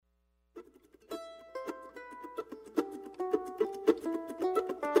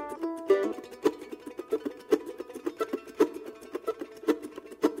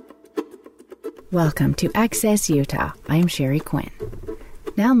Welcome to Access Utah. I'm Sherry Quinn.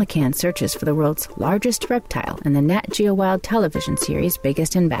 Niall McCann searches for the world's largest reptile in the Nat Geo Wild television series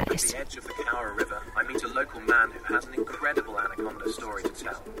Biggest and Baddest. At the edge of the Cowra River, I meet a local man who has an incredible anaconda story to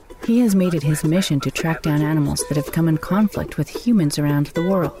tell. He has made it his mission to track down animals that have come in conflict with humans around the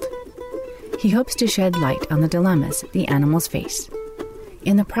world. He hopes to shed light on the dilemmas the animals face.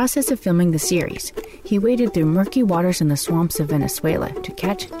 In the process of filming the series, he waded through murky waters in the swamps of Venezuela to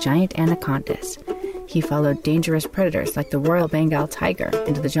catch giant anacondas. He followed dangerous predators like the Royal Bengal tiger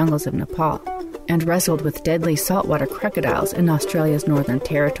into the jungles of Nepal and wrestled with deadly saltwater crocodiles in Australia's Northern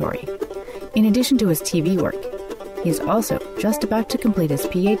Territory. In addition to his TV work, he is also just about to complete his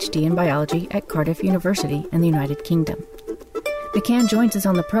PhD in biology at Cardiff University in the United Kingdom. McCann joins us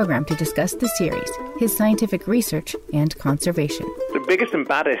on the program to discuss the series, his scientific research, and conservation. The Biggest and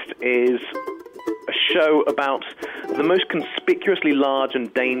Baddest is a show about the most conspicuously large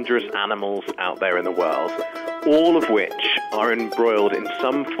and dangerous animals out there in the world, all of which are embroiled in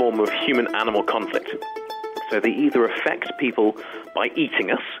some form of human-animal conflict. So they either affect people by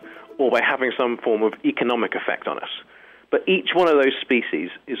eating us or by having some form of economic effect on us. But each one of those species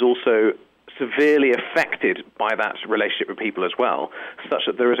is also severely affected by that relationship with people as well, such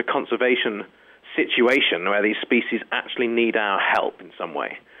that there is a conservation situation where these species actually need our help in some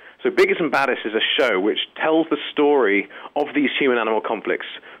way. So Biggest and Baddest is a show which tells the story of these human-animal conflicts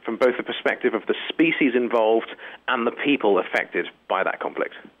from both the perspective of the species involved and the people affected by that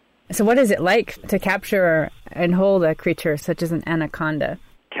conflict. So what is it like to capture and hold a creature such as an anaconda?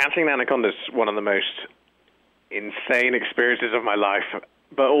 Catching an anaconda is one of the most insane experiences of my life,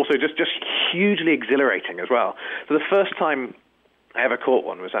 but also just hugely exhilarating as well. So the first time I ever caught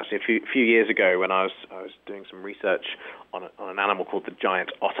one was actually a few years ago when I was doing some research on an animal called the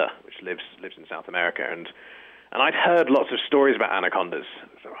giant otter, which lives in South America, and I'd heard lots of stories about anacondas,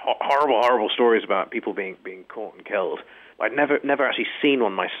 horrible stories about people being caught and killed. I'd never actually seen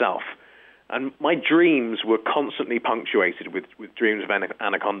one myself, and my dreams were constantly punctuated with dreams of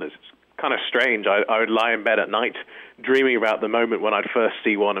anacondas. It's kind of strange. I would lie in bed at night dreaming about the moment when I'd first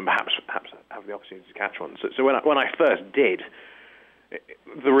see one and perhaps have the opportunity to catch one. So when I first did,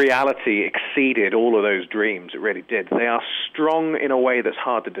 the reality exceeded all of those dreams. It really did. They are strong in a way that's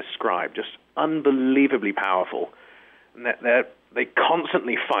hard to describe, just unbelievably powerful. And they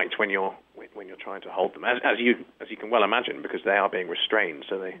constantly fight when you're trying to hold them, as you can well imagine, because they are being restrained.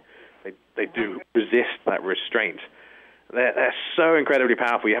 So they do resist that restraint. They're so incredibly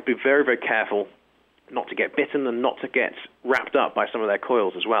powerful. You have to be very, very careful not to get bitten and not to get wrapped up by some of their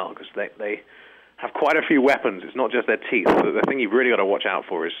coils as well, because they have quite a few weapons. It's not just their teeth. The thing you've really got to watch out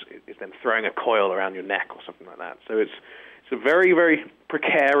for is them throwing a coil around your neck or something like that. So it's a very, very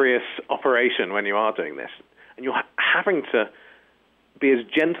precarious operation when you are doing this. And you're having to be as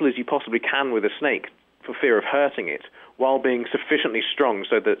gentle as you possibly can with a snake for fear of hurting it, while being sufficiently strong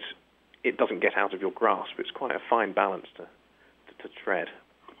so that it doesn't get out of your grasp. It's quite a fine balance to tread.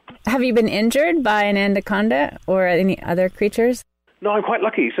 Have you been injured by an anaconda or any other creatures? No, I'm quite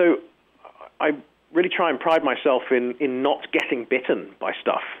lucky. So I really try and pride myself in not getting bitten by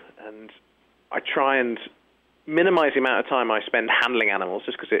stuff. And I try and minimize the amount of time I spend handling animals,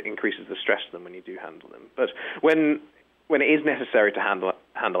 just because it increases the stress to them when you do handle them. But when it is necessary to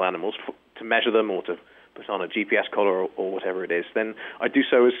handle animals, to measure them or to put on a GPS collar or whatever it is, then I do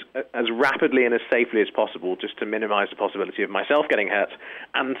so as rapidly and as safely as possible, just to minimize the possibility of myself getting hurt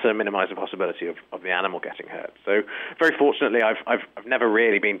and to minimize the possibility of the animal getting hurt. So very fortunately, I've never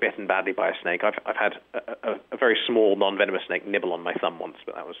really been bitten badly by a snake. I've had a very small non-venomous snake nibble on my thumb once,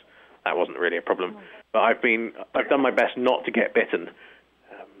 but that wasn't really a problem. But I've done my best not to get bitten,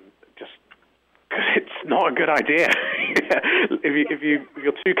 just because it's not a good idea. If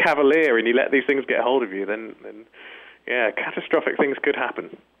you're too cavalier and you let these things get hold of you, then catastrophic things could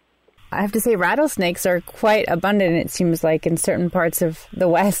happen. I have to say rattlesnakes are quite abundant, it seems like, in certain parts of the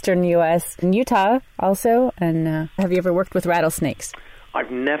western U.S. and Utah also. And have you ever worked with rattlesnakes?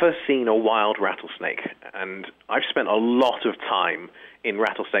 I've never seen a wild rattlesnake, and I've spent a lot of time in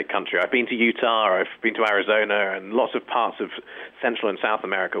rattlesnake country. I've been to Utah, I've been to Arizona, and lots of parts of Central and South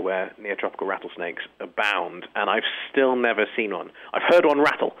America where neotropical rattlesnakes abound, and I've still never seen one. I've heard one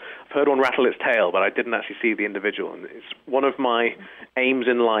rattle. I've heard one rattle its tail, but I didn't actually see the individual. And it's one of my aims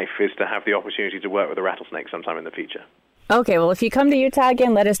in life is to have the opportunity to work with a rattlesnake sometime in the future. Okay, well, if you come to Utah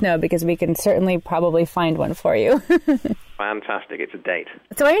again, let us know, because we can certainly probably find one for you. Fantastic. It's a date.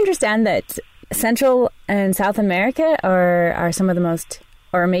 So I understand that Central and South America are some of the most,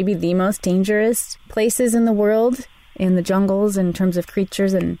 or maybe the most dangerous places in the world, in the jungles, in terms of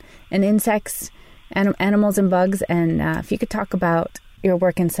creatures and insects, animals and bugs. And if you could talk about your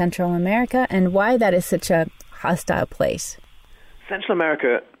work in Central America and why that is such a hostile place. Central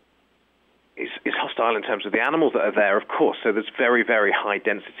America is hostile in terms of the animals that are there, of course. So there's very, very high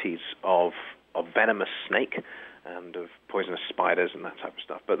densities of venomous snake and of poisonous spiders and that type of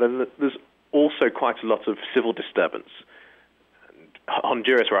stuff. But then there's also quite a lot of civil disturbance.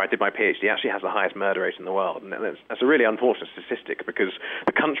 Honduras, where I did my PhD, actually has the highest murder rate in the world. And that's a really unfortunate statistic because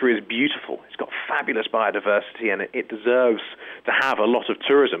the country is beautiful. It's got fabulous biodiversity, and it deserves to have a lot of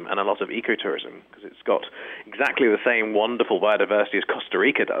tourism and a lot of ecotourism because it's got exactly the same wonderful biodiversity as Costa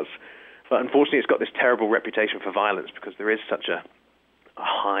Rica does. But unfortunately, it's got this terrible reputation for violence because there is such a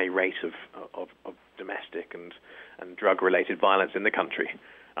high rate of domestic and drug-related violence in the country.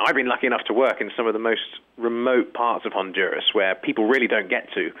 I've been lucky enough to work in some of the most remote parts of Honduras where people really don't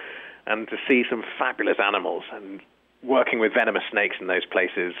get to, and to see some fabulous animals. And working with venomous snakes in those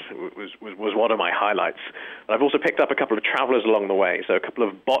places was one of my highlights. But I've also picked up a couple of travelers along the way, so a couple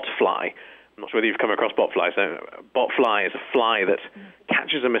of botfly. I'm not sure whether you've come across botfly. So botfly is a fly that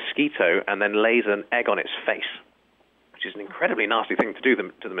catches a mosquito and then lays an egg on its face, which is an incredibly nasty thing to do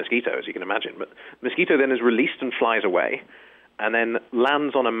to the mosquito, as you can imagine. But the mosquito then is released and flies away, and then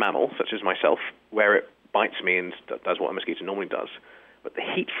lands on a mammal, such as myself, where it bites me and does what a mosquito normally does. But the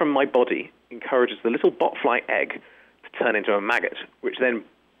heat from my body encourages the little botfly egg to turn into a maggot, which then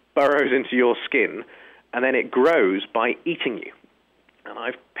burrows into your skin, and then it grows by eating you. And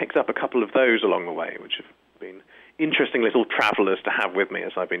I've picked up a couple of those along the way, which have been interesting little travelers to have with me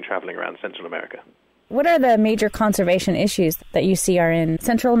as I've been traveling around Central America. What are the major conservation issues that you see are in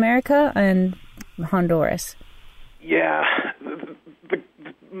Central America and Honduras? Yeah, the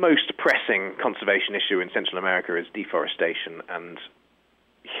most pressing conservation issue in Central America is deforestation and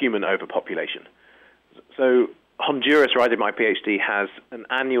human overpopulation. So Honduras, where I did my PhD, has an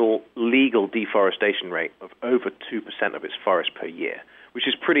annual legal deforestation rate of over 2% of its forest per year, which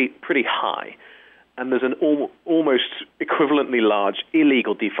is pretty high. And there's an almost equivalently large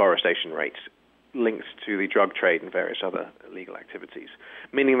illegal deforestation rate linked to the drug trade and various other illegal activities,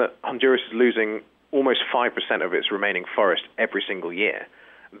 meaning that Honduras is losing almost 5% of its remaining forest every single year.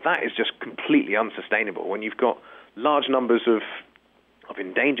 That is just completely unsustainable when you've got large numbers of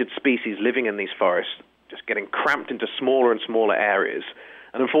endangered species living in these forests, just getting cramped into smaller and smaller areas.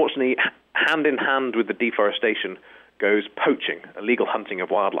 And unfortunately, hand in hand with the deforestation goes poaching, illegal hunting of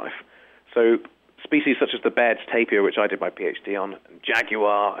wildlife. So species such as the Baddest tapir, which I did my PhD on, and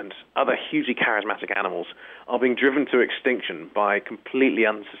jaguar and other hugely charismatic animals are being driven to extinction by completely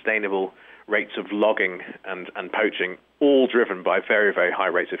unsustainable rates of logging and poaching, all driven by very, very high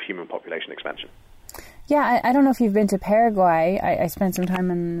rates of human population expansion. Yeah, I don't know if you've been to Paraguay. I spent some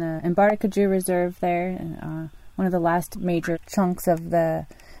time in the Baracaju Reserve there, one of the last major chunks of the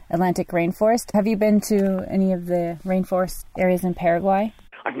Atlantic rainforest. Have you been to any of the rainforest areas in Paraguay?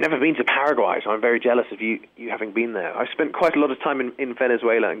 I've never been to Paraguay, so I'm very jealous of you having been there. I've spent quite a lot of time in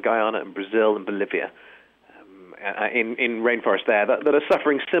Venezuela and Guyana and Brazil and Bolivia, in rainforests there that are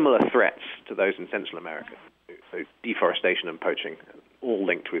suffering similar threats to those in Central America. So deforestation and poaching, all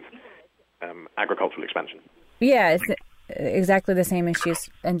linked with agricultural expansion. Yeah, it's exactly the same issues.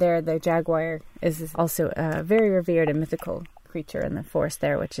 And there, the jaguar is also a very revered and mythical creature in the forest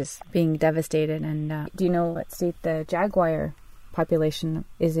there, which is being devastated. And do you know what state the jaguar population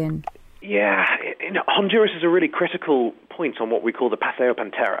is in? Yeah, Honduras is a really critical point on what we call the Paseo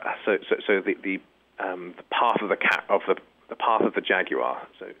Pantera. So the path of the path of the jaguar.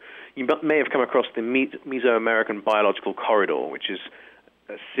 So you may have come across the Mesoamerican Biological Corridor, which is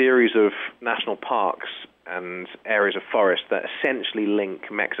a series of national parks and areas of forest that essentially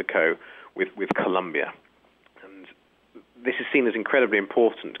link Mexico with Colombia. And this is seen as incredibly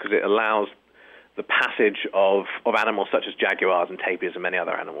important because it allows the passage of animals such as jaguars and tapirs and many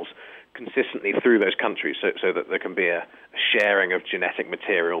other animals consistently through those countries so that there can be a sharing of genetic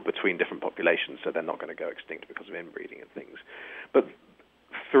material between different populations so they're not going to go extinct because of inbreeding and things. But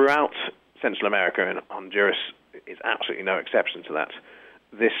throughout Central America, and Honduras is absolutely no exception to that,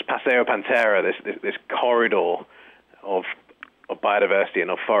 this Paseo Pantera, this corridor of biodiversity and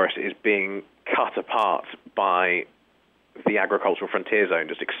of forest is being cut apart by the agricultural frontier zone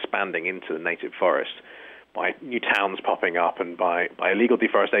just expanding into the native forest, by new towns popping up and by illegal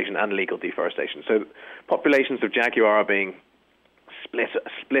deforestation and legal deforestation. So populations of jaguar are being split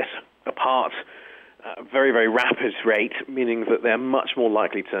apart at a very, very rapid rate, meaning that they're much more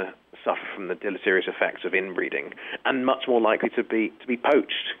likely to suffer from the deleterious effects of inbreeding and much more likely to be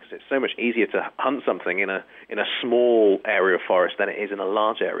poached, because it's so much easier to hunt something in a small area of forest than it is in a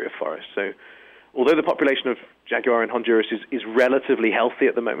large area of forest. So although the population of jaguar in Honduras is relatively healthy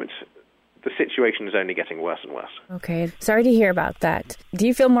at the moment, the situation is only getting worse and worse. Okay, sorry to hear about that. Do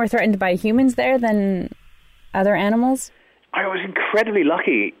you feel more threatened by humans there than other animals? I was incredibly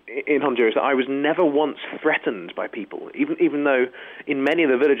lucky in Honduras that I was never once threatened by people, even though in many of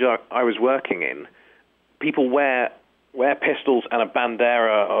the villages I was working in, people wear pistols and a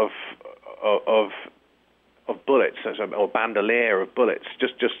bandera of bullets, or bandolier of bullets,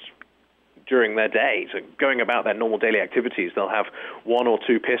 just during their day. So going about their normal daily activities, they'll have 1 or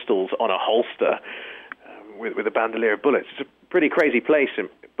 2 pistols on a holster with a bandolier of bullets. It's a pretty crazy place,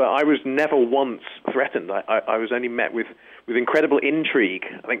 but I was never once threatened. I was only met with incredible intrigue.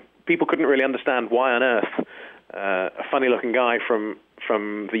 I think people couldn't really understand why on earth a funny-looking guy from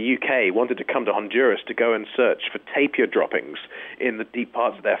the UK wanted to come to Honduras to go and search for tapir droppings in the deep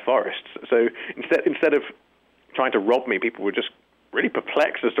parts of their forests. So instead of trying to rob me, people were just really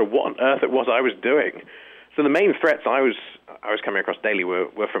perplexed as to what on earth it was I was doing. So the main threats I was coming across daily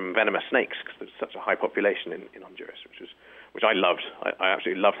were from venomous snakes, because there's such a high population in Honduras, which I loved. I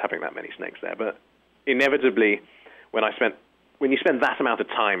absolutely loved having that many snakes there. But inevitably, when you spend that amount of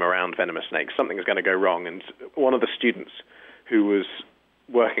time around venomous snakes, something is going to go wrong. And one of the students who was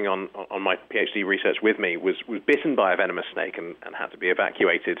working on my PhD research with me was bitten by a venomous snake and had to be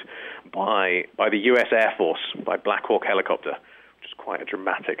evacuated by the US Air Force, by Black Hawk helicopter, which is quite a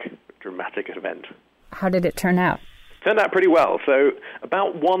dramatic event. How did it turn out? Turned out pretty well. So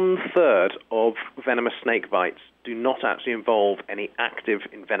about 1/3 of venomous snake bites do not actually involve any active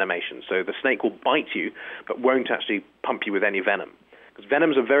envenomation. So the snake will bite you, but won't actually pump you with any venom. Because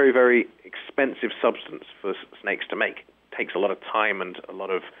venom is a very, very expensive substance for snakes to make. It takes a lot of time and a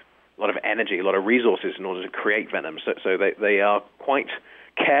lot of energy, a lot of resources in order to create venom. So they are quite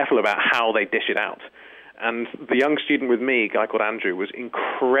careful about how they dish it out. And the young student with me, a guy called Andrew, was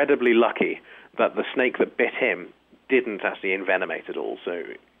incredibly lucky that the snake that bit him didn't actually envenomate at all. So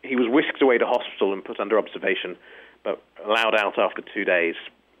he was whisked away to hospital and put under observation, but allowed out after 2 days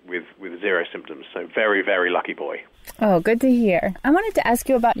with 0 symptoms. So very, very lucky boy. Oh, good to hear. I wanted to ask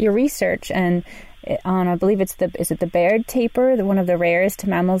you about your research and on, I believe is it the Baird tapir, one of the rarest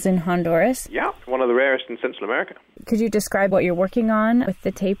mammals in Honduras? Yeah, one of the rarest in Central America. Could you describe what you're working on with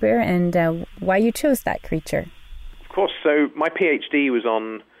the tapir and why you chose that creature? Of course. So my PhD was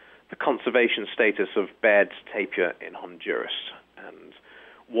on the conservation status of Baird's tapir in Honduras and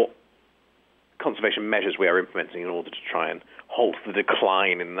what conservation measures we are implementing in order to try and halt the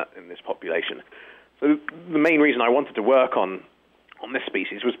decline in this population. So the main reason I wanted to work on this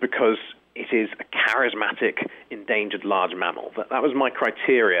species was because it is a charismatic, endangered large mammal. That was my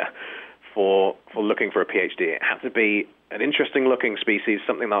criteria for looking for a PhD. It had to be an interesting-looking species,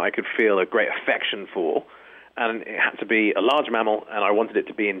 something that I could feel a great affection for, and it had to be a large mammal, and I wanted it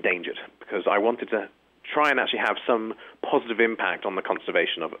to be endangered because I wanted to try and actually have some positive impact on the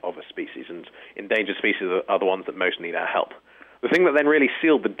conservation of a species, and endangered species are the ones that most need our help. The thing that then really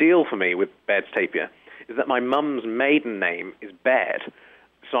sealed the deal for me with Baird's tapir is that my mum's maiden name is Baird.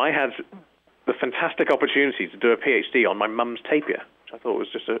 So I had the fantastic opportunity to do a PhD on my mum's tapir, which I thought was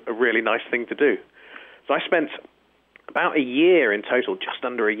just a really nice thing to do. So I spent about a year in total, just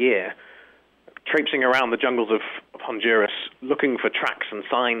under a year, traipsing around the jungles of Honduras, looking for tracks and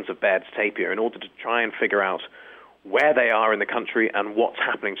signs of Baird's tapir in order to try and figure out where they are in the country and what's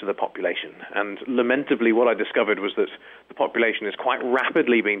happening to the population. And lamentably, what I discovered was that the population is quite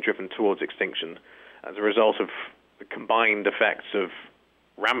rapidly being driven towards extinction as a result of the combined effects of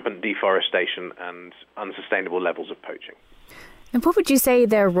rampant deforestation and unsustainable levels of poaching. And what would you say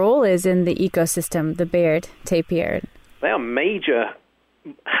their role is in the ecosystem, the Baird tapir? They are major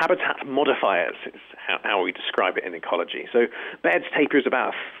habitat modifiers, is how we describe it in ecology. So Baird's tapir is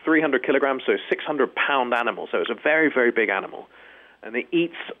about 300 kilograms, so 600-pound animal. So it's a very, very big animal. And it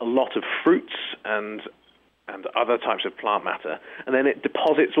eats a lot of fruits and other types of plant matter. And then it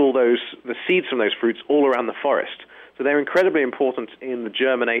deposits the seeds from those fruits all around the forest. So they're incredibly important in the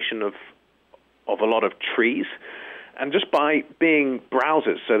germination of a lot of trees. And just by being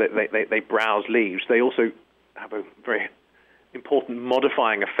browsers, so that they browse leaves, they also have a very important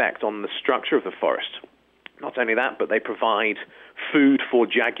modifying effect on the structure of the forest. Not only that, but they provide food for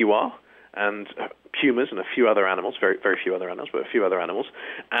jaguar and pumas and a few other animals, very, very few other animals, but a few other animals.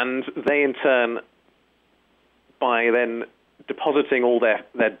 And they, in turn, by then depositing all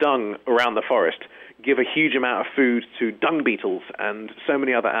their dung around the forest, give a huge amount of food to dung beetles and so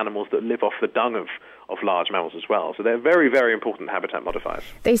many other animals that live off the dung of large mammals as well. So they're very, very important habitat modifiers.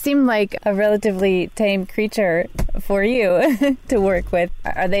 They seem like a relatively tame creature for you to work with.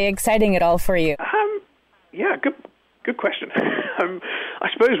 Are they exciting at all for you? Yeah, good question. I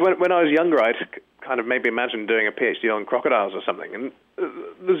suppose when I was younger, I'd kind of maybe imagine doing a PhD on crocodiles or something. And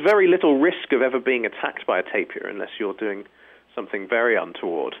there's very little risk of ever being attacked by a tapir unless you're doing something very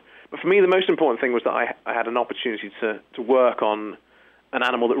untoward. But for me, the most important thing was that I had an opportunity to work on an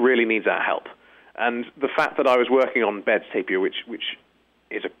animal that really needs our help. And the fact that I was working on Baddest tapir, which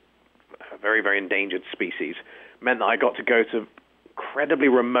is a very, very endangered species, meant that I got to go to incredibly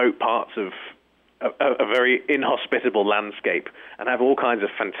remote parts of a very inhospitable landscape and have all kinds of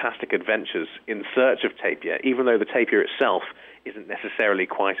fantastic adventures in search of tapir, even though the tapir itself isn't necessarily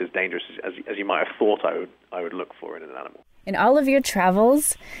quite as dangerous as you might have thought I would look for in an animal. In all of your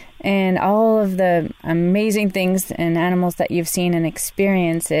travels and all of the amazing things and animals that you've seen and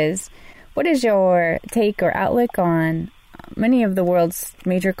experiences, what is your take or outlook on many of the world's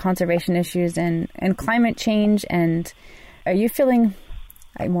major conservation issues and climate change? And are you feeling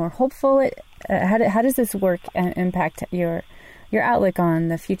more hopeful? How does this work impact your outlook on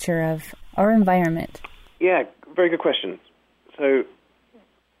the future of our environment? Yeah, very good question. So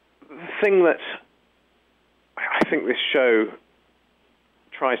the thing that I think this show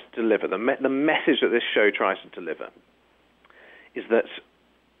tries to deliver, the message that this show tries to deliver, is that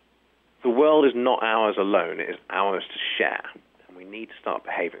the world is not ours alone, it is ours to share, and we need to start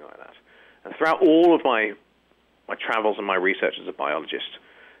behaving like that. And throughout all of my travels and my research as a biologist,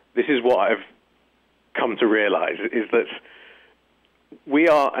 this is what I've come to realize, is that we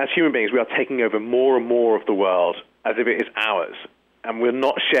are, as human beings, we are taking over more and more of the world as if it is ours, and we're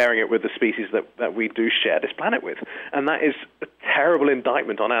not sharing it with the species that we do share this planet with. And that is a terrible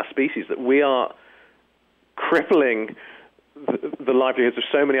indictment on our species, that we are crippling the livelihoods of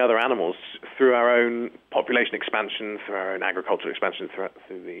so many other animals through our own population expansion, through our own agricultural expansion, through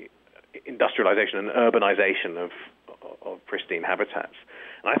the industrialization and urbanization of pristine habitats.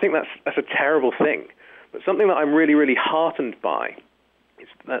 And I think that's a terrible thing. But something that I'm really, really heartened by is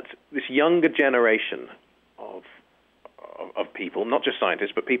that this younger generation of people, not just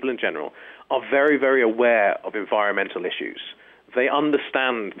scientists, but people in general, are very, very aware of environmental issues. They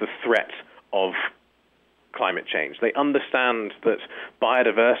understand the threat of climate change. They understand that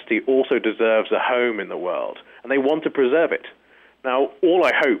biodiversity also deserves a home in the world, and they want to preserve it. Now, all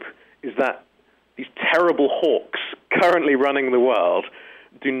I hope is that these terrible hawks currently running the world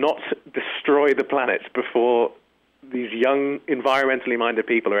do not destroy the planet before these young, environmentally minded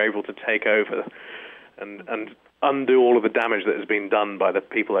people are able to take over and undo all of the damage that has been done by the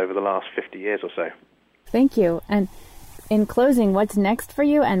people over the last 50 years or so. Thank you. And in closing, what's next for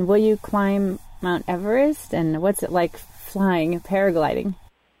you? And will you climb Mount Everest? And what's it like flying, paragliding?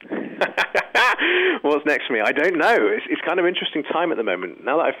 What's next for me? I don't know. It's kind of an interesting time at the moment.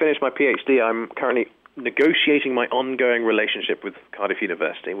 Now that I've finished my PhD, I'm currently negotiating my ongoing relationship with Cardiff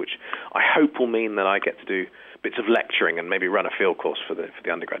University, which I hope will mean that I get to do bits of lecturing and maybe run a field course for the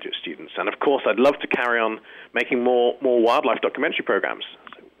undergraduate students. And of course, I'd love to carry on making more wildlife documentary programs.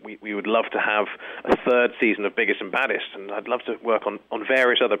 So we would love to have a third season of Biggest and Baddest, and I'd love to work on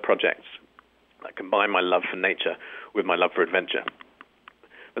various other projects that combine my love for nature with my love for adventure.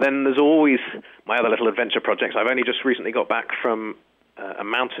 But then there's always my other little adventure projects. I've only just recently got back from a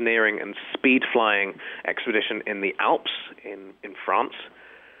mountaineering and speed flying expedition in the Alps in France.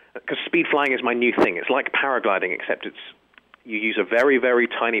 Because speed flying is my new thing. It's like paragliding, except you use a very, very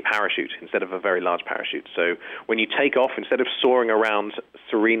tiny parachute instead of a very large parachute. So when you take off, instead of soaring around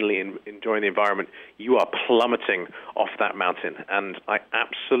serenely and enjoying the environment, you are plummeting off that mountain. And I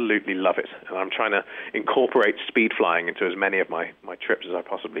absolutely love it. And I'm trying to incorporate speed flying into as many of my trips as I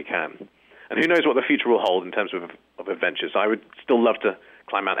possibly can. And who knows what the future will hold in terms of adventures. I would still love to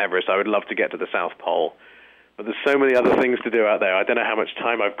climb Mount Everest. I would love to get to the South Pole. But there's so many other things to do out there. I don't know how much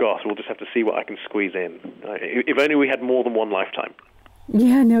time I've got. We'll just have to see what I can squeeze in. If only we had more than one lifetime.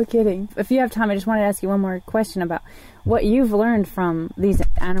 Yeah, no kidding. If you have time, I just wanted to ask you one more question about what you've learned from these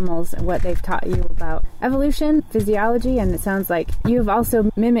animals and what they've taught you about evolution, physiology, and it sounds like you've also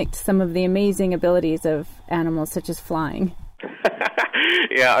mimicked some of the amazing abilities of animals, such as flying.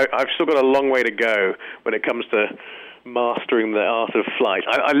 Yeah, I've still got a long way to go when it comes to mastering the art of flight.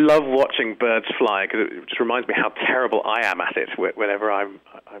 I love watching birds fly because it just reminds me how terrible I am at it whenever I'm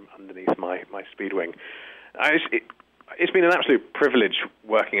underneath my speed wing. It's been an absolute privilege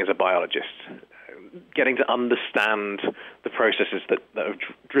working as a biologist, getting to understand the processes that have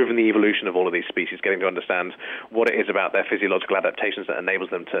driven the evolution of all of these species, getting to understand what it is about their physiological adaptations that enables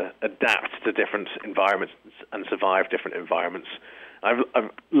them to adapt to different environments and survive different environments. I've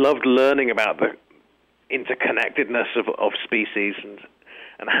loved learning about the interconnectedness of species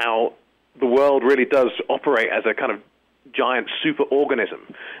and how the world really does operate as a kind of giant superorganism.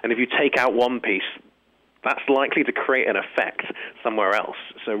 And if you take out one piece, that's likely to create an effect somewhere else.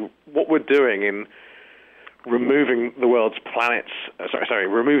 So what we're doing in removing the world's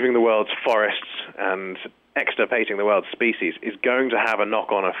removing the world's forests and extirpating the world's species is going to have a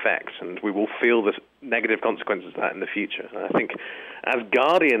knock-on effect, and we will feel the negative consequences of that in the future. And I think as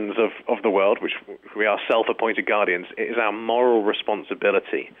guardians of the world, which we are self-appointed guardians, it is our moral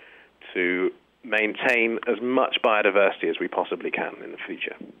responsibility to maintain as much biodiversity as we possibly can in the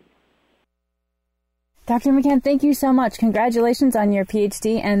future. Dr. McCann, thank you so much. Congratulations on your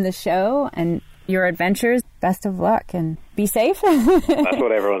PhD and the show and your adventures. Best of luck and be safe. That's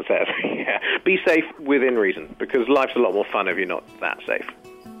what everyone says. Yeah. Be safe within reason, because life's a lot more fun if you're not that safe.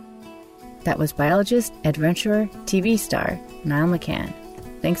 That was biologist, adventurer, TV star, Niall McCann.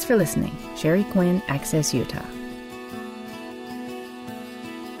 Thanks for listening. Sherry Quinn, Access Utah.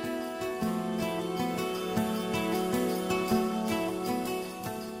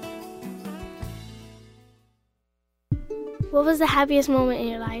 What was the happiest moment in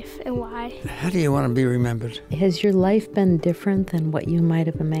your life and why? How do you want to be remembered? Has your life been different than what you might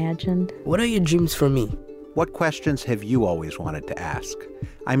have imagined? What are your dreams for me? What questions have you always wanted to ask?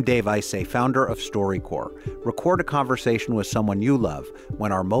 I'm Dave Isay, founder of StoryCorps. Record a conversation with someone you love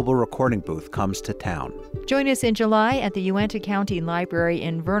when our mobile recording booth comes to town. Join us in July at the Uintah County Library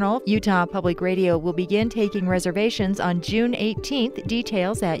in Vernal. Utah Public Radio will begin taking reservations on June 18th.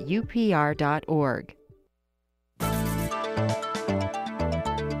 Details at upr.org.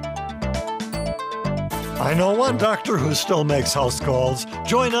 I know one doctor who still makes house calls.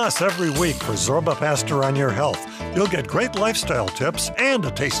 Join us every week for Zorba Pastor on Your Health. You'll get great lifestyle tips and a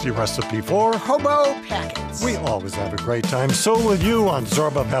tasty recipe for Hobo packets. We always have a great time. So will you on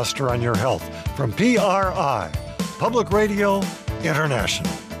Zorba Pastor on Your Health from PRI, Public Radio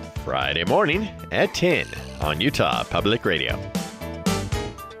International. Friday morning at 10 on Utah Public Radio.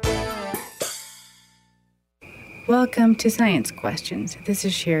 Welcome to Science Questions. This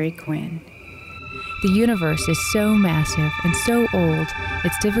is Sherry Quinn. The universe is so massive and so old,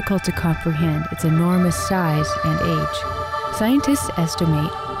 it's difficult to comprehend its enormous size and age. Scientists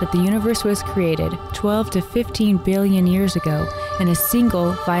estimate that the universe was created 12 to 15 billion years ago in a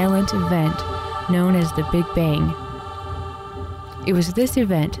single violent event known as the Big Bang. It was this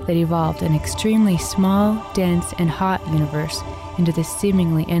event that evolved an extremely small, dense, and hot universe into this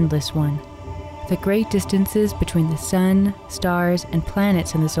seemingly endless one. The great distances between the sun, stars, and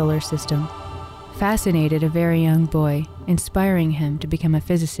planets in the solar system fascinated a very young boy, inspiring him to become a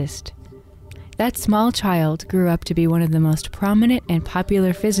physicist. That small child grew up to be one of the most prominent and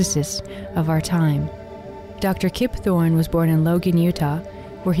popular physicists of our time. Dr. Kip Thorne was born in Logan, Utah,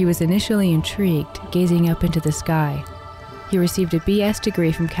 where he was initially intrigued, gazing up into the sky. He received a BS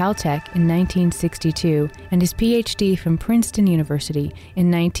degree from Caltech in 1962 and his PhD from Princeton University in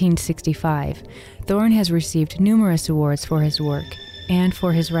 1965. Thorne has received numerous awards for his work and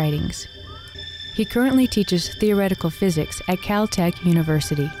for his writings. He currently teaches theoretical physics at Caltech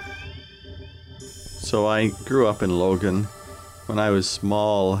University. So I grew up in Logan. When I was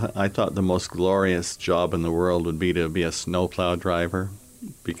small, I thought the most glorious job in the world would be to be a snowplow driver,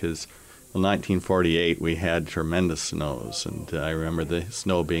 because in 1948 we had tremendous snows, and I remember the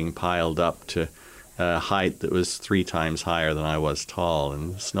snow being piled up to a height that was 3 times higher than I was tall,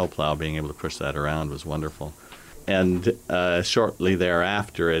 and the snowplow being able to push that around was wonderful. And shortly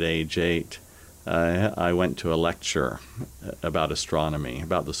thereafter, at age 8, I went to a lecture about astronomy,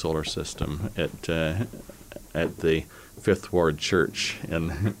 about the solar system at the Fifth Ward Church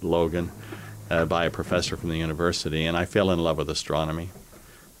in Logan by a professor from the university, and I fell in love with astronomy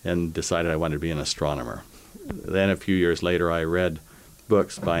and decided I wanted to be an astronomer. Then a few years later I read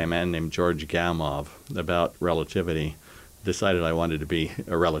books by a man named George Gamow about relativity, decided I wanted to be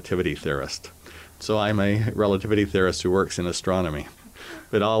a relativity theorist. So I'm a relativity theorist who works in astronomy.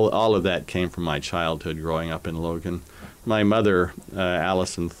 But all of that came from my childhood growing up in Logan. My mother,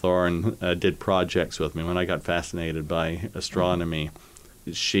 Allison Thorne, did projects with me. When I got fascinated by astronomy,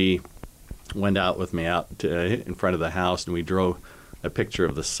 she went out with me out in front of the house, and we drew a picture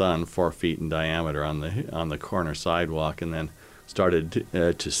of the sun 4 feet in diameter on the corner sidewalk, and then started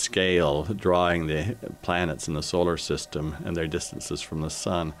to scale, drawing the planets in the solar system and their distances from the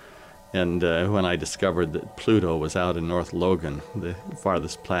sun. And when I discovered that Pluto was out in North Logan, the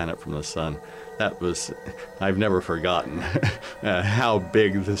farthest planet from the sun, I've never forgotten how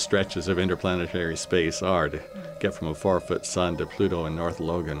big the stretches of interplanetary space are. To get from a 4-foot sun to Pluto in North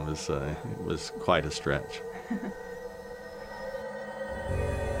Logan was quite a stretch.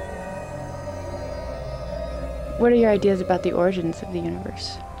 What are your ideas about the origins of the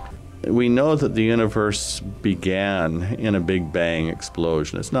universe? we know that the universe began in a Big Bang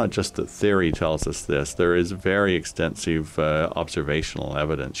explosion. It's not just that theory tells us this. There is very extensive observational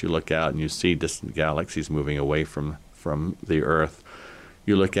evidence. You look out and you see distant galaxies moving away from the Earth.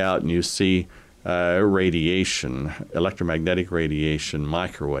 You look out and you see radiation, electromagnetic radiation,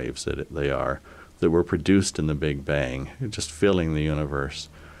 microwaves that were produced in the Big Bang, just filling the universe.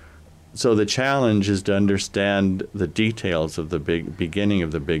 So the challenge is to understand the details of the beginning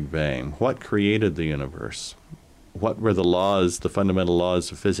of the Big Bang. What created the universe? What were the laws, the fundamental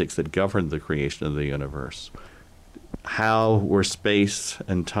laws of physics that governed the creation of the universe? How were space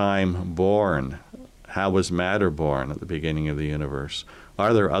and time born? How was matter born at the beginning of the universe?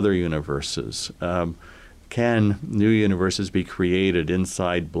 Are there other universes? Can new universes be created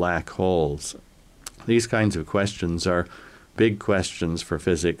inside black holes? These kinds of questions are big questions for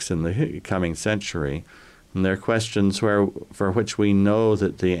physics in the coming century, and they're questions for which we know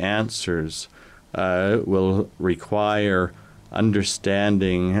that the answers will require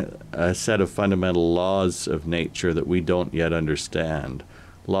understanding a set of fundamental laws of nature that we don't yet understand,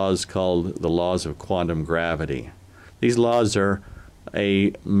 laws called the laws of quantum gravity. These laws are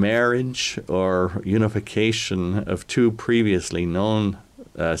a marriage or unification of two previously known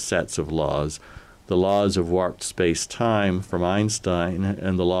sets of laws, the laws of warped space-time from Einstein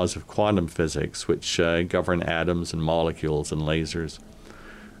and the laws of quantum physics, which govern atoms and molecules and lasers.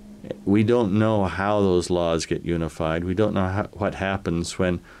 We don't know how those laws get unified. We don't know what happens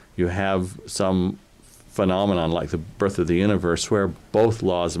when you have some phenomenon like the birth of the universe where both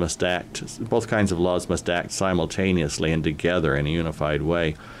kinds of laws must act simultaneously and together in a unified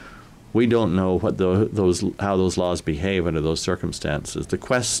way. We don't know what how those laws behave under those circumstances. The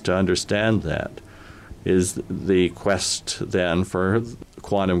quest to understand that is the quest then for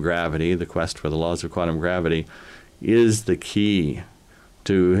quantum gravity. The quest for the laws of quantum gravity is the key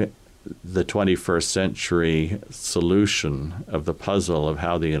to the 21st century solution of the puzzle of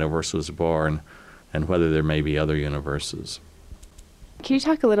how the universe was born and whether there may be other universes. Can you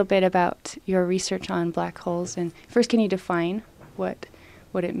talk a little bit about your research on black holes? And first, can you define what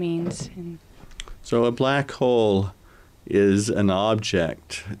it means? So a black hole is an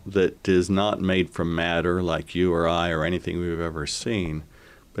object that is not made from matter like you or I or anything we've ever seen,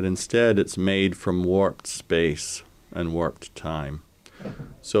 but instead it's made from warped space and warped time.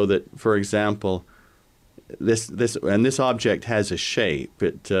 So that, for example, this object has a shape.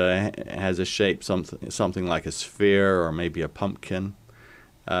 It has a shape something like a sphere or maybe a pumpkin.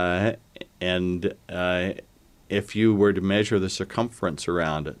 And if you were to measure the circumference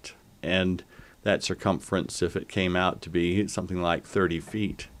around it, and that circumference, if it came out to be something like 30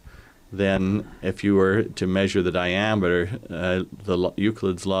 feet, then if you were to measure the diameter,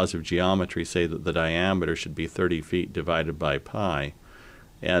 Euclid's laws of geometry say that the diameter should be 30 feet divided by pi.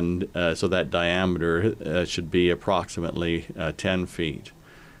 And so that diameter should be approximately 10 feet.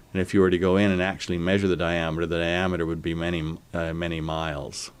 And if you were to go in and actually measure the diameter would be many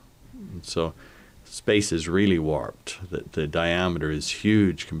miles. And so space is really warped. The diameter is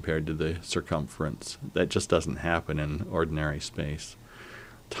huge compared to the circumference. That just doesn't happen in ordinary space.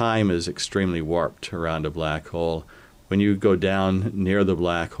 Time is extremely warped around a black hole. When you go down near the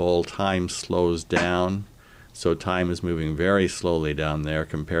black hole, time slows down. So time is moving very slowly down there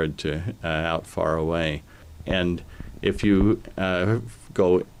compared to out far away. And if you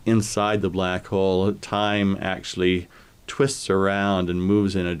go inside the black hole, time actually twists around and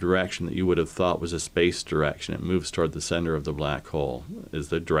moves in a direction that you would have thought was a space direction. It moves toward the center of the black hole, is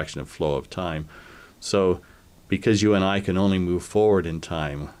the direction of flow of time. So because you and I can only move forward in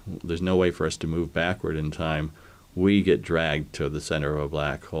time, there's no way for us to move backward in time, we get dragged to the center of a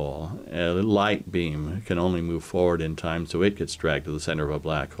black hole. A light beam can only move forward in time, so it gets dragged to the center of a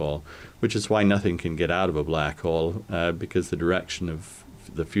black hole, which is why nothing can get out of a black hole, because the direction of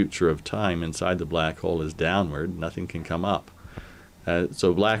the future of time inside the black hole is downward. Nothing can come up.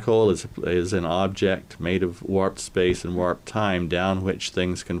 So black hole is an object made of warped space and warped time, down which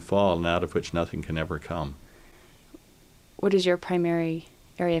things can fall and out of which nothing can ever come. What is your primary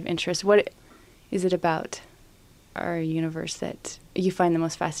area of interest? What is it about our universe that you find the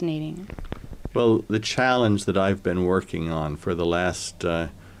most fascinating? Well, the challenge that I've been working on for the last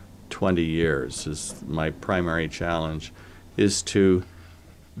 20 years is my primary challenge, is to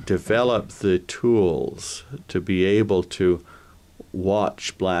develop the tools to be able to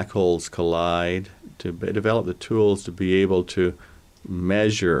watch black holes collide, to develop the tools to be able to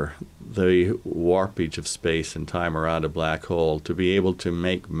measure the warpage of space and time around a black hole, to be able to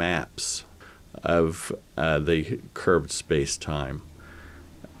make maps of the curved space-time.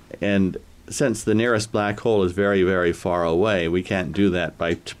 And since the nearest black hole is very, very far away, we can't do that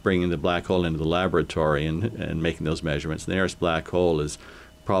by bringing the black hole into the laboratory and making those measurements. The nearest black hole is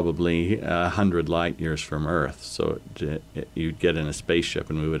probably 100 light years from Earth. So you'd get in a spaceship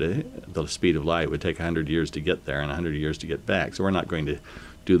and the speed of light would take 100 years to get there and 100 years to get back. So we're not going to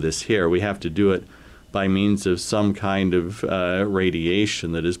do this here. We have to do it by means of some kind of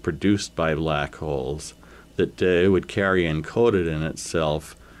radiation that is produced by black holes that would carry encoded in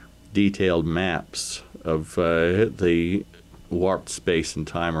itself detailed maps of the warped space and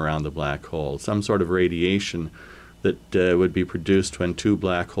time around the black hole. Some sort of radiation that would be produced when two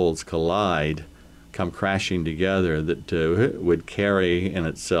black holes collide, come crashing together, that would carry in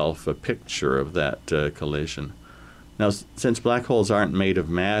itself a picture of that collision. Now, since black holes aren't made of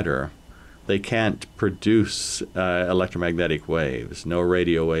matter, they can't produce electromagnetic waves, no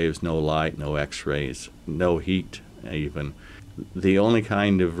radio waves, no light, no X-rays, no heat even. The only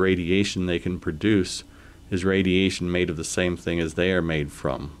kind of radiation they can produce is radiation made of the same thing as they are made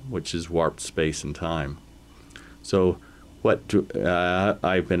from, which is warped space and time. So what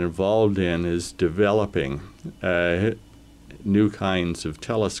I've been involved in is developing new kinds of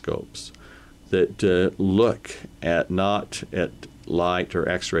telescopes that look at not at light or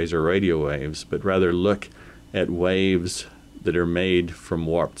X-rays or radio waves, but rather look at waves that are made from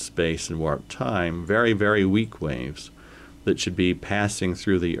warped space and warped time, very, very weak waves that should be passing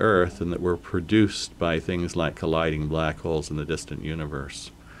through the Earth and that were produced by things like colliding black holes in the distant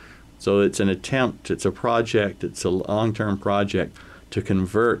universe. So it's an attempt, it's a project, it's a long-term project to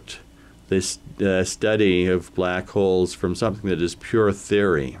convert this study of black holes from something that is pure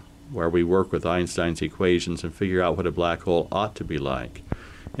theory, where we work with Einstein's equations and figure out what a black hole ought to be like,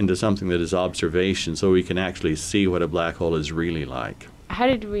 into something that is observation, so we can actually see what a black hole is really like. How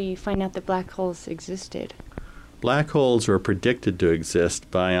did we find out that black holes existed? Black holes were predicted to exist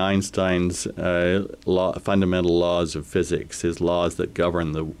by Einstein's fundamental laws of physics, his laws that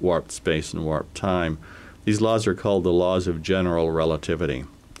govern the warped space and warped time. These laws are called the laws of general relativity.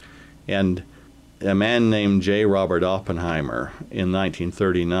 And a man named J. Robert Oppenheimer in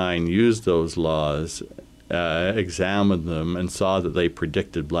 1939 used those laws, examined them, and saw that they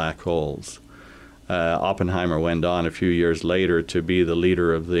predicted black holes. Oppenheimer went on a few years later to be the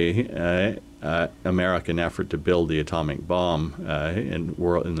leader of the American effort to build the atomic bomb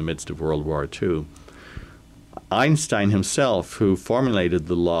in the midst of World War II. Einstein himself, who formulated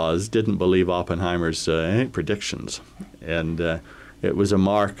the laws, didn't believe Oppenheimer's predictions. And it was a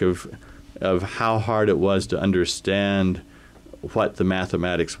mark of how hard it was to understand what the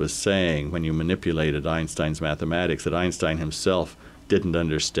mathematics was saying when you manipulated Einstein's mathematics, that Einstein himself didn't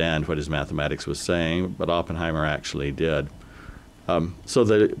understand what his mathematics was saying, but Oppenheimer actually did. So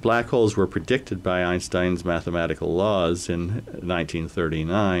the black holes were predicted by Einstein's mathematical laws in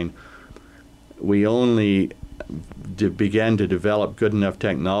 1939. We only began to develop good enough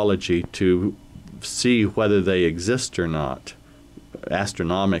technology to see whether they exist or not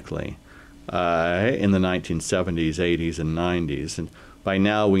astronomically in the 1970s, 80s, and 90s. And by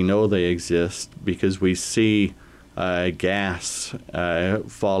now we know they exist because we see gas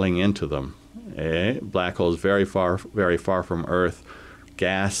falling into them. Black holes very far from Earth,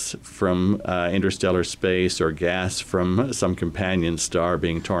 gas from interstellar space or gas from some companion star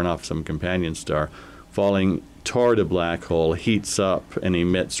being torn off some companion star, falling toward a black hole, heats up and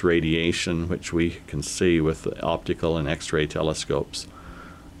emits radiation, which we can see with optical and X-ray telescopes.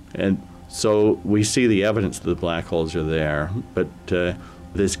 And so we see the evidence that the black holes are there, but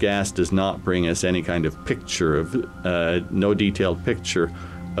this gas does not bring us any kind of picture of, no detailed picture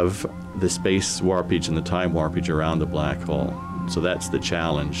of the space warpage and the time warpage around the black hole. So that's the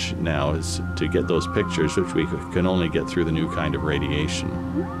challenge now, is to get those pictures, which we can only get through the new kind of radiation.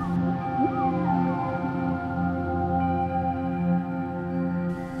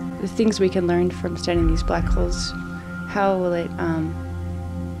 The things we can learn from studying these black holes, how will it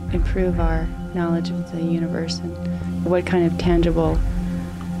improve our knowledge of the universe, and what kind of tangible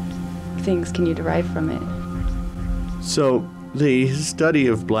things can you derive from it? So the study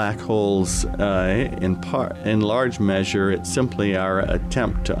of black holes, in large measure, it's simply our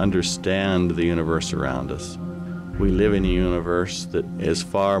attempt to understand the universe around us. We live in a universe that is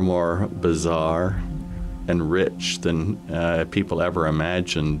far more bizarre and rich than people ever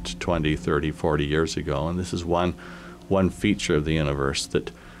imagined 20, 30, 40 years ago. And this is one feature of the universe, that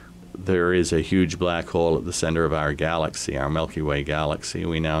there is a huge black hole at the center of our galaxy, our Milky Way galaxy.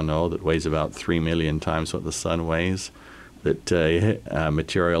 We now know that weighs about 3 million times what the sun weighs, that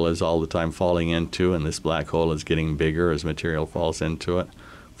material is all the time falling into, and this black hole is getting bigger as material falls into it.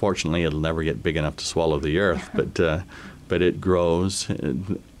 Fortunately, it'll never get big enough to swallow the Earth, but but it grows.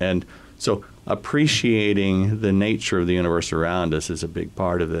 And so appreciating the nature of the universe around us is a big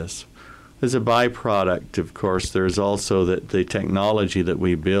part of this. As a byproduct, of course, there's also that the technology that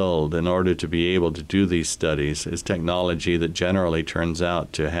we build in order to be able to do these studies is technology that generally turns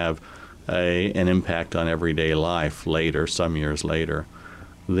out to have an impact on everyday life later, some years later.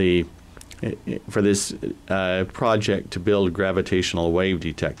 For this project to build gravitational wave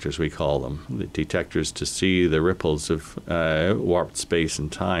detectors, we call them, the detectors to see the ripples of warped space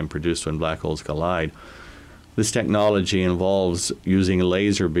and time produced when black holes collide. This technology involves using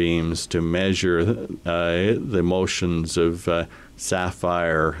laser beams to measure the motions of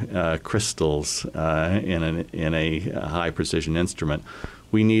sapphire crystals in a high-precision instrument.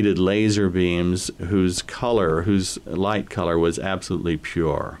 We needed laser beams whose light color was absolutely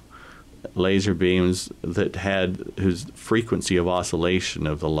pure. Laser beams that whose frequency of oscillation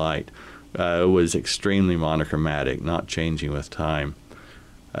of the light was extremely monochromatic, not changing with time.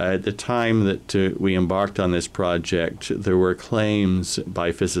 At the time that we embarked on this project, there were claims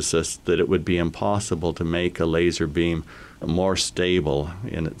by physicists that it would be impossible to make a laser beam more stable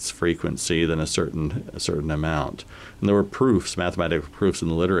in its frequency than a certain amount. And there were proofs, mathematical proofs in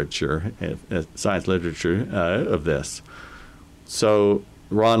the literature, science literature, of this. So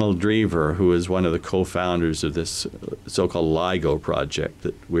Ronald Drever, who is one of the co-founders of this so-called LIGO project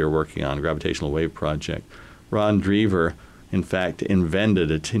that we are working on, Gravitational Wave Project, Ron Drever, in fact,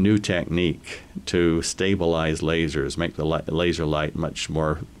 invented a new technique to stabilize lasers, make the laser light much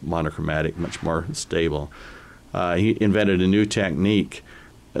more monochromatic, much more stable. He invented a new technique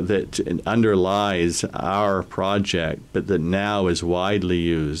that underlies our project, but that now is widely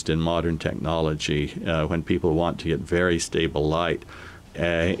used in modern technology when people want to get very stable light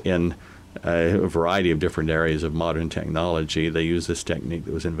in a variety of different areas of modern technology. They use this technique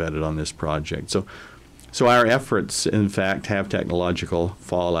that was invented on this project. So our efforts, in fact, have technological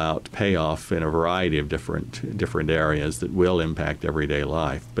fallout, payoff in a variety of different areas that will impact everyday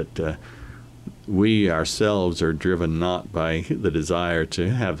life. But we ourselves are driven not by the desire to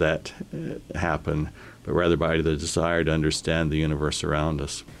have that happen, but rather by the desire to understand the universe around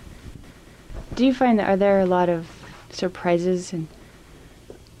us. Do you find that are there a lot of surprises, and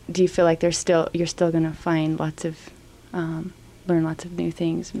do you feel like you're still going to find learn lots of new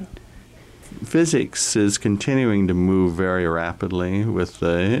things? Physics is continuing to move very rapidly with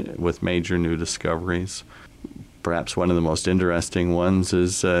major new discoveries. Perhaps one of the most interesting ones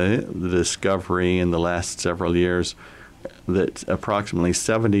is the discovery in the last several years that approximately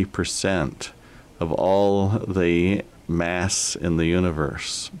 70% of all the mass in the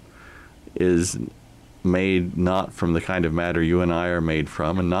universe is made not from the kind of matter you and I are made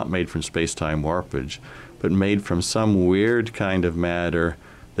from, and not made from space-time warpage, but made from some weird kind of matter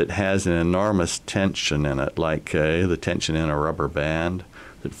that has an enormous tension in it, like the tension in a rubber band,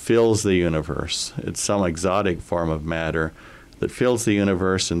 that fills the universe. It's some exotic form of matter that fills the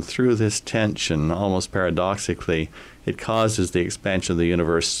universe, and through this tension, almost paradoxically, it causes the expansion of the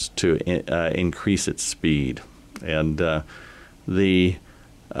universe to increase its speed. And the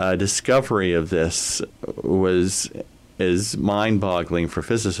discovery of this is mind-boggling for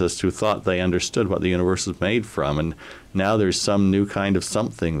physicists who thought they understood what the universe was made from, and now there's some new kind of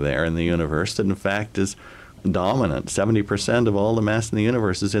something there in the universe that in fact is dominant. 70% of all the mass in the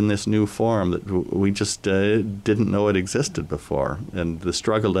universe is in this new form that we just didn't know it existed before. And the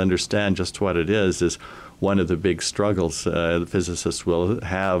struggle to understand just what it is one of the big struggles that physicists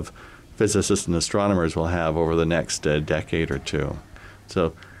and astronomers will have over the next decade or two.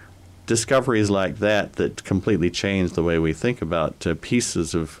 So discoveries like that completely change the way we think about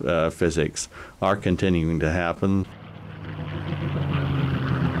pieces of physics are continuing to happen.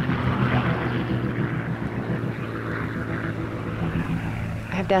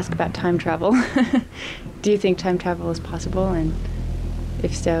 I have to ask about time travel. Do you think time travel is possible? And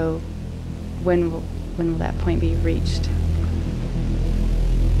if so, when will that point be reached?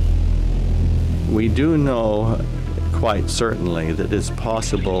 We do know quite certainly that it's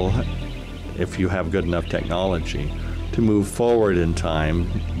possible, if you have good enough technology, to move forward in time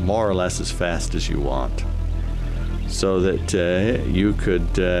more or less as fast as you want. So that you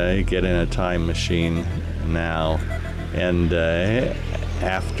could get in a time machine now, and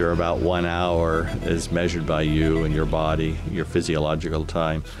after about 1 hour, as measured by you and your body, your physiological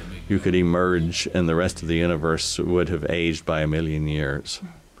time, you could emerge and the rest of the universe would have aged by 1 million years.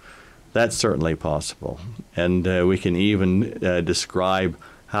 That's certainly possible. And we can even describe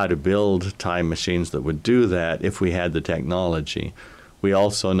how to build time machines that would do that if we had the technology. We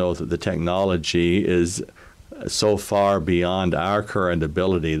also know that the technology is so far beyond our current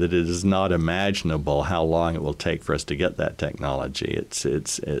ability that it is not imaginable how long it will take for us to get that technology. It's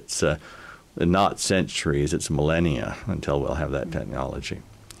not centuries, it's millennia until we'll have that technology.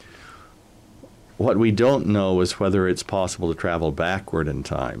 What we don't know is whether it's possible to travel backward in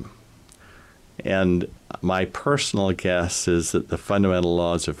time. And my personal guess is that the fundamental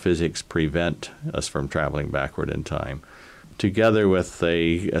laws of physics prevent us from traveling backward in time. Together with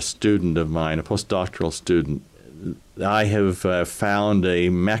a student of mine, a postdoctoral student, I have found a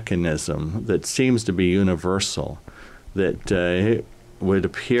mechanism that seems to be universal, that would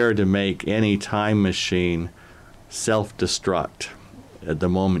appear to make any time machine self-destruct at the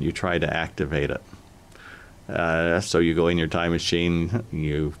moment you try to activate it. So you go in your time machine,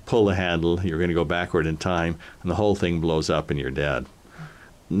 you pull the handle, you're going to go backward in time, and the whole thing blows up and you're dead.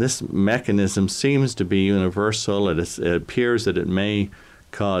 And this mechanism seems to be universal. It appears that it may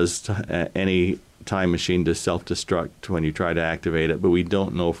cause any time machine to self-destruct when you try to activate it, but we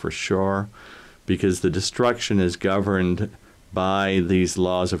don't know for sure because the destruction is governed by these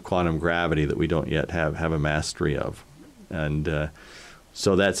laws of quantum gravity that we don't yet have a mastery of. And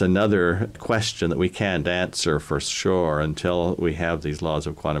so that's another question that we can't answer for sure until we have these laws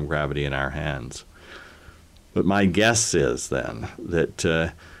of quantum gravity in our hands. But my guess is then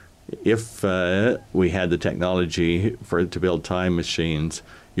that if we had the technology to build time machines,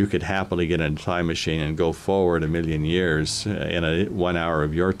 you could happily get in a time machine and go forward 1 million years in 1 hour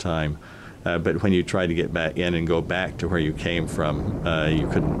of your time. But when you try to get back in and go back to where you came from, you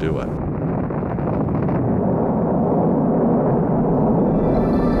couldn't do it.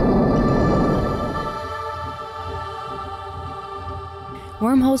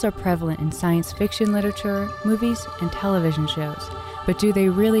 Wormholes are prevalent in science fiction literature, movies, and television shows. But do they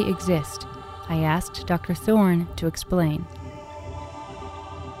really exist? I asked Dr. Thorne to explain.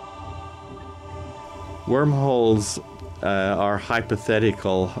 Wormholes are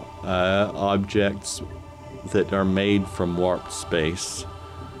hypothetical objects that are made from warped space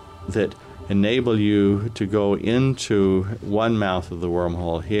that enable you to go into one mouth of the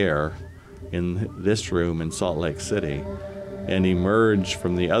wormhole here in this room in Salt Lake City and emerge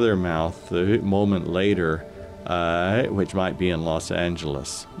from the other mouth a moment later, which might be in Los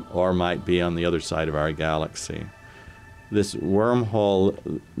Angeles or might be on the other side of our galaxy. This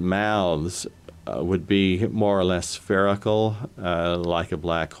wormhole mouths would be more or less spherical, like a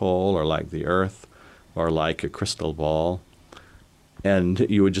black hole or like the Earth or like a crystal ball. And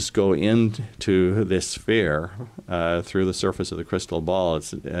you would just go into this sphere through the surface of the crystal ball.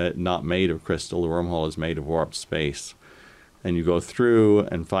 It's not made of crystal. The wormhole is made of warped space. And you go through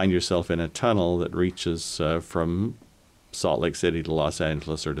and find yourself in a tunnel that reaches from Salt Lake City to Los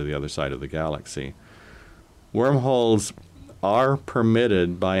Angeles or to the other side of the galaxy. Wormholes are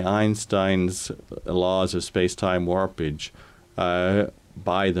permitted by Einstein's laws of space-time warpage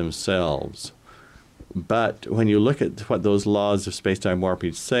by themselves. But when you look at what those laws of space-time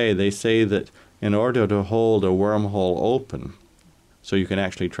warpage say, they say that in order to hold a wormhole open, so you can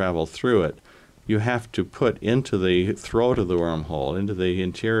actually travel through it, you have to put into the throat of the wormhole, into the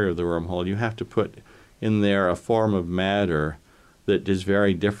interior of the wormhole, you have to put in there a form of matter that is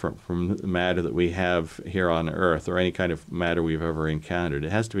very different from the matter that we have here on Earth or any kind of matter we've ever encountered.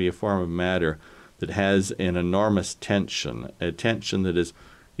 It has to be a form of matter that has an enormous tension, a tension that is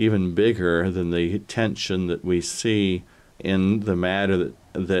even bigger than the tension that we see in the matter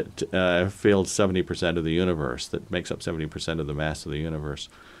that fills 70% of the universe, that makes up 70% of the mass of the universe.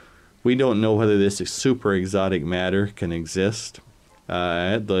 We don't know whether this super exotic matter can exist.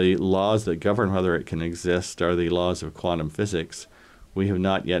 The laws that govern whether it can exist are the laws of quantum physics. We have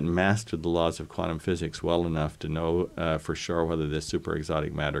not yet mastered the laws of quantum physics well enough to know for sure whether this super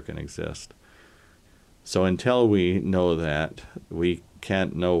exotic matter can exist. So until we know that, we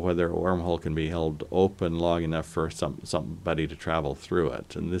can't know whether a wormhole can be held open long enough for somebody to travel through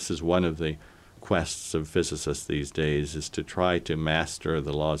it. And this is one of the quests of physicists these days, is to try to master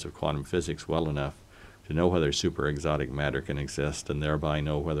the laws of quantum physics well enough to know whether super exotic matter can exist and thereby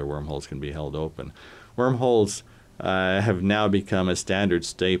know whether wormholes can be held open. Wormholes have now become a standard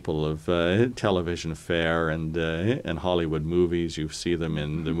staple of television fare and Hollywood movies. You see them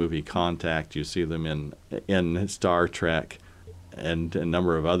in the movie Contact, you see them in Star Trek and a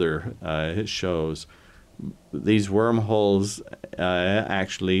number of other shows. These wormholes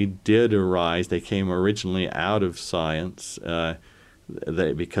actually did arise. They came originally out of science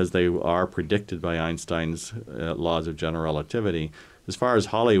because they are predicted by Einstein's laws of general relativity. As far as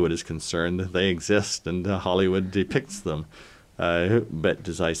Hollywood is concerned, they exist and Hollywood depicts them. But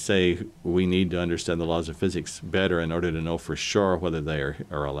as I say, we need to understand the laws of physics better in order to know for sure whether they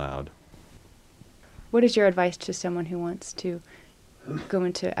are allowed. What is your advice to someone who wants to go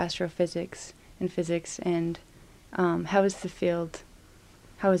into astrophysics and physics, and how is the field,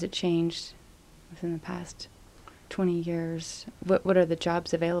 how has it changed within the past 20 years? What are the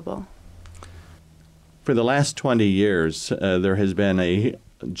jobs available? For the last 20 years, there has been a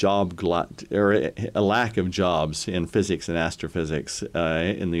job glut, or a lack of jobs in physics and astrophysics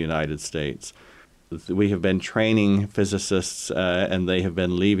in the United States. We have been training physicists, and they have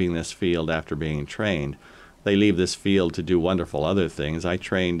been leaving this field after being trained. They leave this field to do wonderful other things. I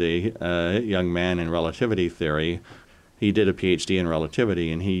trained a young man in relativity theory. He did a PhD in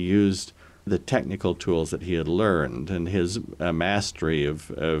relativity, and he used the technical tools that he had learned and his mastery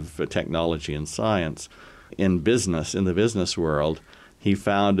of technology and science in business, in the business world. He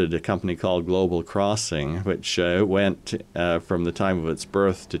founded a company called Global Crossing, which went from the time of its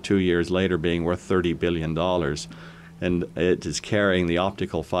birth to 2 years later being worth $30 billion. And it is carrying the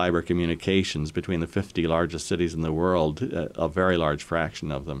optical fiber communications between the 50 largest cities in the world, a very large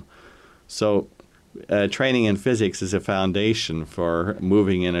fraction of them. So training in physics is a foundation for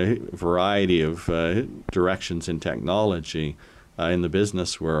moving in a variety of directions in technology in the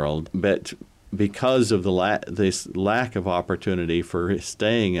business world. But because of this lack of opportunity for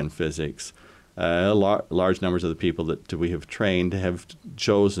staying in physics, large numbers of the people that we have trained have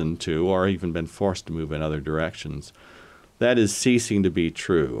chosen to, or even been forced to move in other directions. That is ceasing to be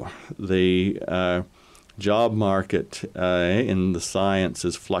true. The job market in the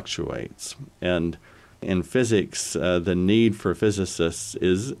sciences fluctuates, and in physics, the need for physicists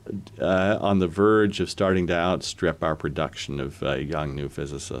is on the verge of starting to outstrip our production of young new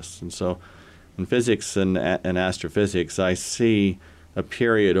physicists. And so in physics and astrophysics, I see a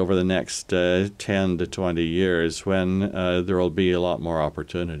period over the next 10 to 20 years when there will be a lot more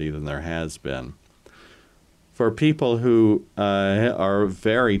opportunity than there has been. For people who are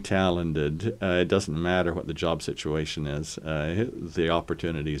very talented, it doesn't matter what the job situation is. The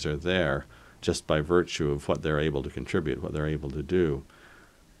opportunities are there just by virtue of what they're able to contribute, what they're able to do.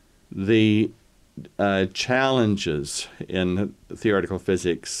 The challenges in theoretical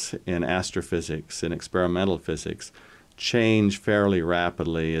physics, in astrophysics, in experimental physics change fairly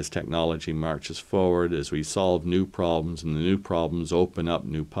rapidly as technology marches forward, as we solve new problems, and the new problems open up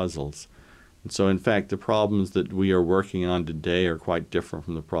new puzzles. And so, in fact, the problems that we are working on today are quite different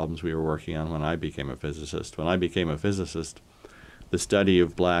from the problems we were working on when I became a physicist. When I became a physicist, the study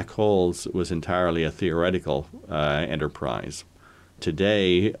of black holes was entirely a theoretical enterprise.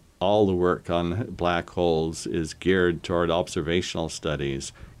 Today, all the work on black holes is geared toward observational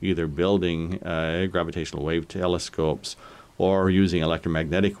studies, either building gravitational wave telescopes or using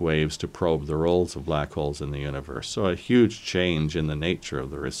electromagnetic waves to probe the roles of black holes in the universe. So a huge change in the nature of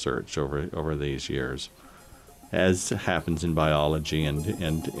the research over these years, as happens in biology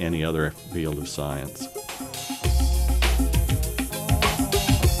and any other field of science.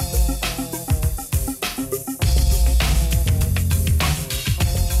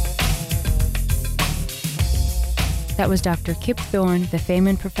 That was Dr. Kip Thorne, the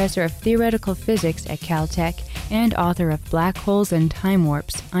Feynman Professor of Theoretical Physics at Caltech and author of Black Holes and Time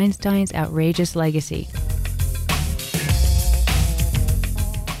Warps, Einstein's Outrageous Legacy.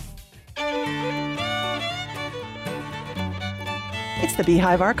 It's the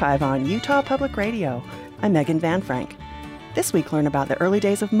Beehive Archive on Utah Public Radio. I'm Megan Van Frank. This week, learn about the early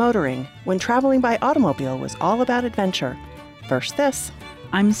days of motoring, when traveling by automobile was all about adventure. First this.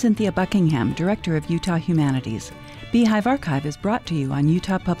 I'm Cynthia Buckingham, Director of Utah Humanities. Beehive Archive is brought to you on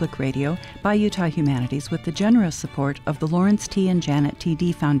Utah Public Radio by Utah Humanities with the generous support of the Lawrence T. and Janet T.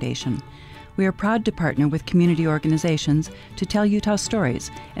 Dee Foundation. We are proud to partner with community organizations to tell Utah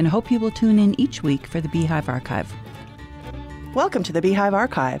stories and hope you will tune in each week for the Beehive Archive. Welcome to the Beehive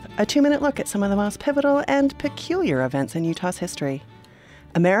Archive, a 2-minute look at some of the most pivotal and peculiar events in Utah's history.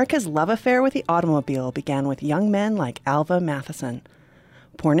 America's love affair with the automobile began with young men like Alva Matheson.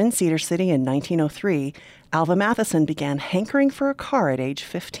 Born in Cedar City in 1903, Alva Matheson began hankering for a car at age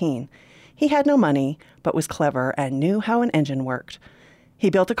 15. He had no money, but was clever and knew how an engine worked. He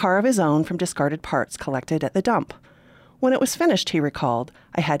built a car of his own from discarded parts collected at the dump. When it was finished, he recalled,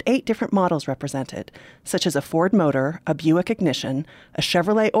 I had 8 different models represented, such as a Ford motor, a Buick ignition, a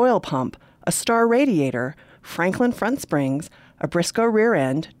Chevrolet oil pump, a Star radiator, Franklin front springs, a Briscoe rear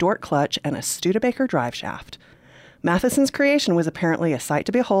end, Dort clutch, and a Studebaker drive shaft. Matheson's creation was apparently a sight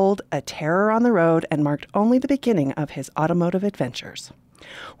to behold, a terror on the road, and marked only the beginning of his automotive adventures.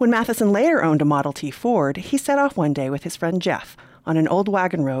 When Matheson later owned a Model T Ford, he set off one day with his friend Jeff on an old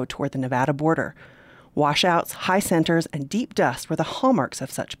wagon road toward the Nevada border. Washouts, high centers, and deep dust were the hallmarks of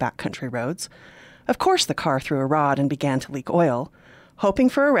such backcountry roads. Of course the car threw a rod and began to leak oil. Hoping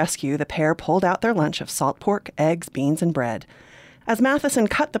for a rescue, the pair pulled out their lunch of salt pork, eggs, beans, and bread. As Matheson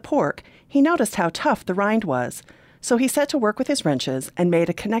cut the pork, he noticed how tough the rind was. So he set to work with his wrenches and made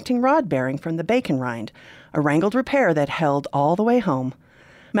a connecting rod bearing from the bacon rind, a wrangled repair that held all the way home.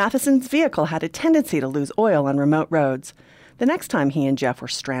 Matheson's vehicle had a tendency to lose oil on remote roads. The next time he and Jeff were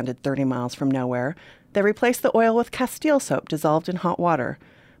stranded 30 miles from nowhere, they replaced the oil with Castile soap dissolved in hot water.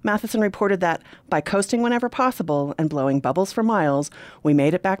 Matheson reported that, by coasting whenever possible and blowing bubbles for miles, we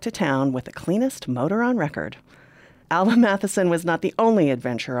made it back to town with the cleanest motor on record. Alva Matheson was not the only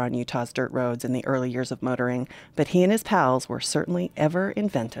adventurer on Utah's dirt roads in the early years of motoring, but he and his pals were certainly ever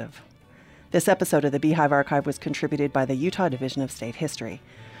inventive. This episode of the Beehive Archive was contributed by the Utah Division of State History.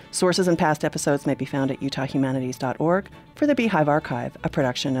 Sources and past episodes may be found at utahhumanities.org. For the Beehive Archive, a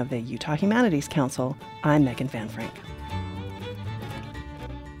production of the Utah Humanities Council, I'm Megan Van Frank.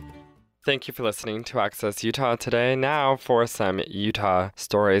 Thank you for listening to Access Utah today. Now for some Utah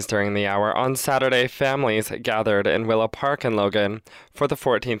stories during the hour. On Saturday, families gathered in Willow Park in Logan for the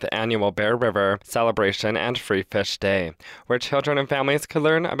 14th annual Bear River celebration and Free Fish Day, where children and families could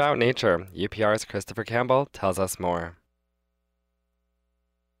learn about nature. UPR's Christopher Campbell tells us more.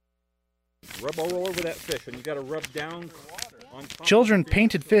 Rub all over that fish, and you got to rub down on top. Children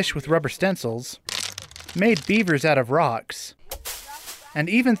painted fish with rubber stencils, made beavers out of rocks, and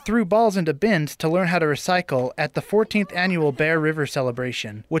even threw balls into bins to learn how to recycle at the 14th annual Bear River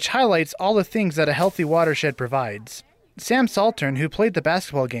celebration, which highlights all the things that a healthy watershed provides. Sam Saltern, who played the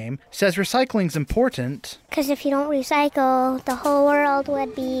basketball game, says recycling's important because if you don't recycle, the whole world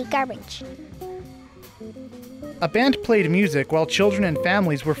would be garbage. A band played music while children and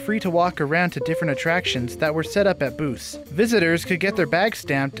families were free to walk around to different attractions that were set up at booths. Visitors could get their bags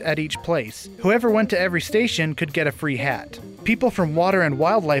stamped at each place. Whoever went to every station could get a free hat. People from water and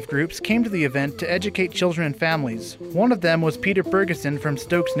wildlife groups came to the event to educate children and families. One of them was Peter Bergeson from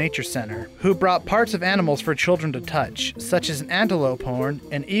Stokes Nature Center, who brought parts of animals for children to touch, such as an antelope horn,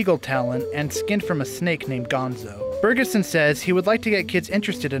 an eagle talon, and skin from a snake named Gonzo. Bergeson says he would like to get kids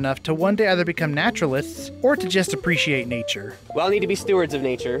interested enough to one day either become naturalists or to just appreciate nature. We all need to be stewards of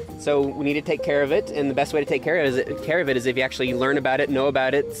nature, so we need to take care of it, and the best way to take care of it is if you actually learn about it, know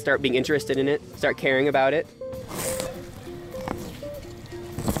about it, start being interested in it, start caring about it.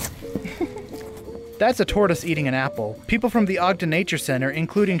 That's a tortoise eating an apple. People from the Ogden Nature Center,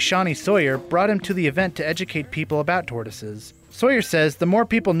 including Shawnee Sawyer, brought him to the event to educate people about tortoises. Sawyer says the more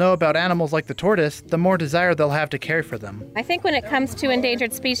people know about animals like the tortoise, the more desire they'll have to care for them. I think when it comes to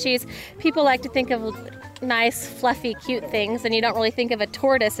endangered species, people like to think of nice, fluffy, cute things, and you don't really think of a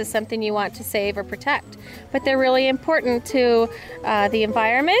tortoise as something you want to save or protect. But they're really important to the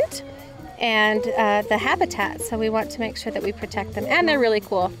environment and the habitat, so we want to make sure that we protect them, and they're really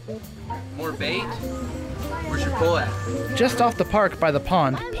cool. More bait? Where's your pole at? Just off the park by the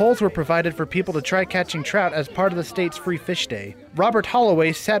pond, poles were provided for people to try catching trout as part of the state's Free Fish Day. Robert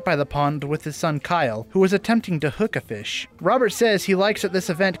Holloway sat by the pond with his son Kyle, who was attempting to hook a fish. Robert says he likes that this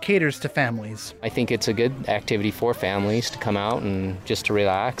event caters to families. I think it's a good activity for families to come out and just to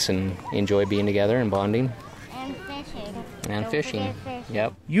relax and enjoy being together and bonding. And fishing.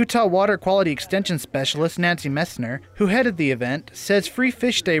 Yep. Utah Water Quality Extension Specialist Nancy Messner, who headed the event, says Free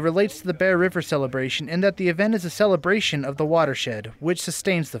Fish Day relates to the Bear River celebration in that the event is a celebration of the watershed, which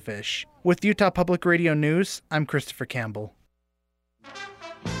sustains the fish. With Utah Public Radio News, I'm Christopher Campbell.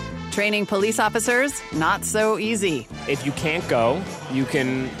 Training police officers, not so easy. If you can't go, you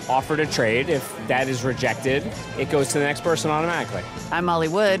can offer to trade. If that is rejected, it goes to the next person automatically. I'm Molly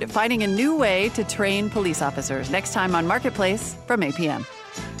Wood, finding a new way to train police officers. Next time on Marketplace from 8 p.m.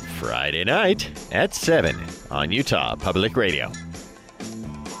 Friday night at 7 on Utah Public Radio.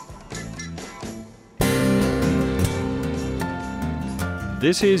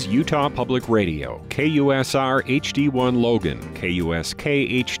 This is Utah Public Radio, KUSR HD1 Logan,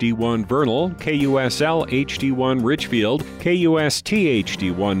 KUSK HD1 Vernal, KUSL HD1 Richfield, KUST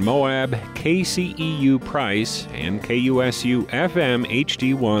HD1 Moab, KCEU Price, and KUSU FM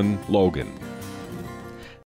HD1 Logan.